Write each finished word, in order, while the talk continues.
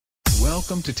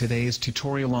Welcome to today's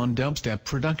tutorial on dubstep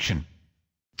production.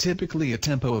 Typically a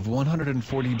tempo of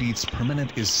 140 beats per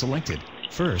minute is selected.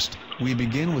 First, we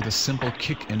begin with a simple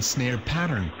kick and snare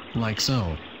pattern, like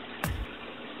so.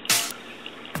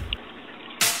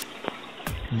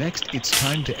 Next it's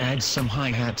time to add some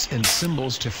hi-hats and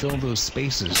cymbals to fill those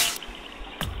spaces.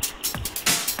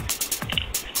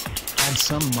 Add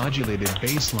some modulated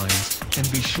bass lines,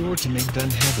 and be sure to make them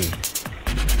heavy.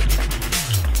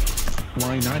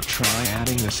 Why not try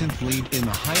adding a synth lead in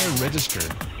the higher register?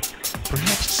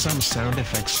 Perhaps some sound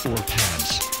effects or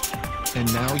pads.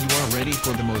 And now you are ready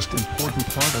for the most important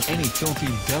part of any filthy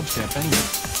dubstep banger.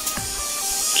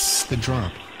 The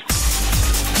drop.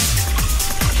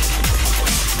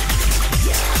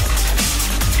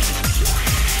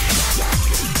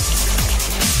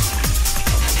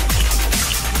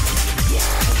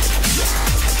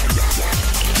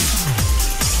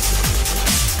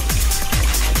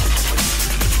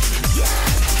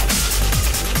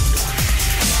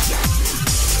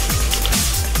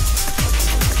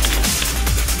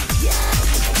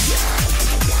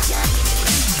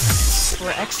 For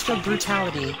extra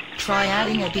brutality, try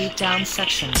adding a beatdown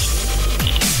section.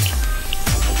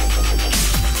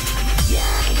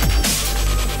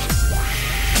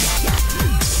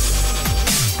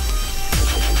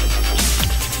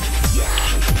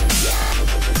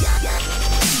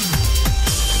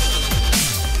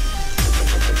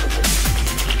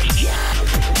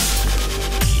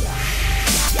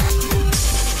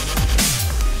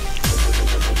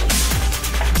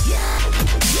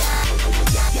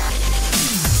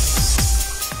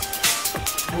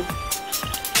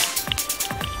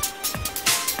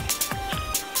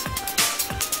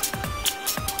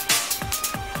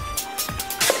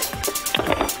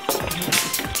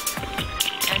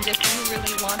 And if you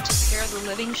really want to scare the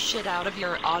living shit out of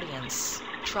your audience,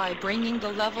 try bringing the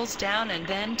levels down and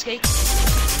then take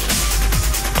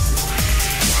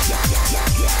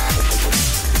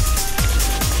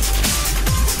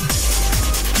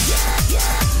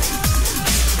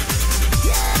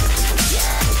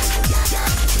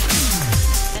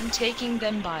and taking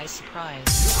them by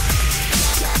surprise.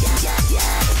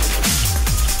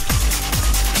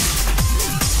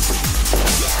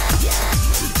 Yeah.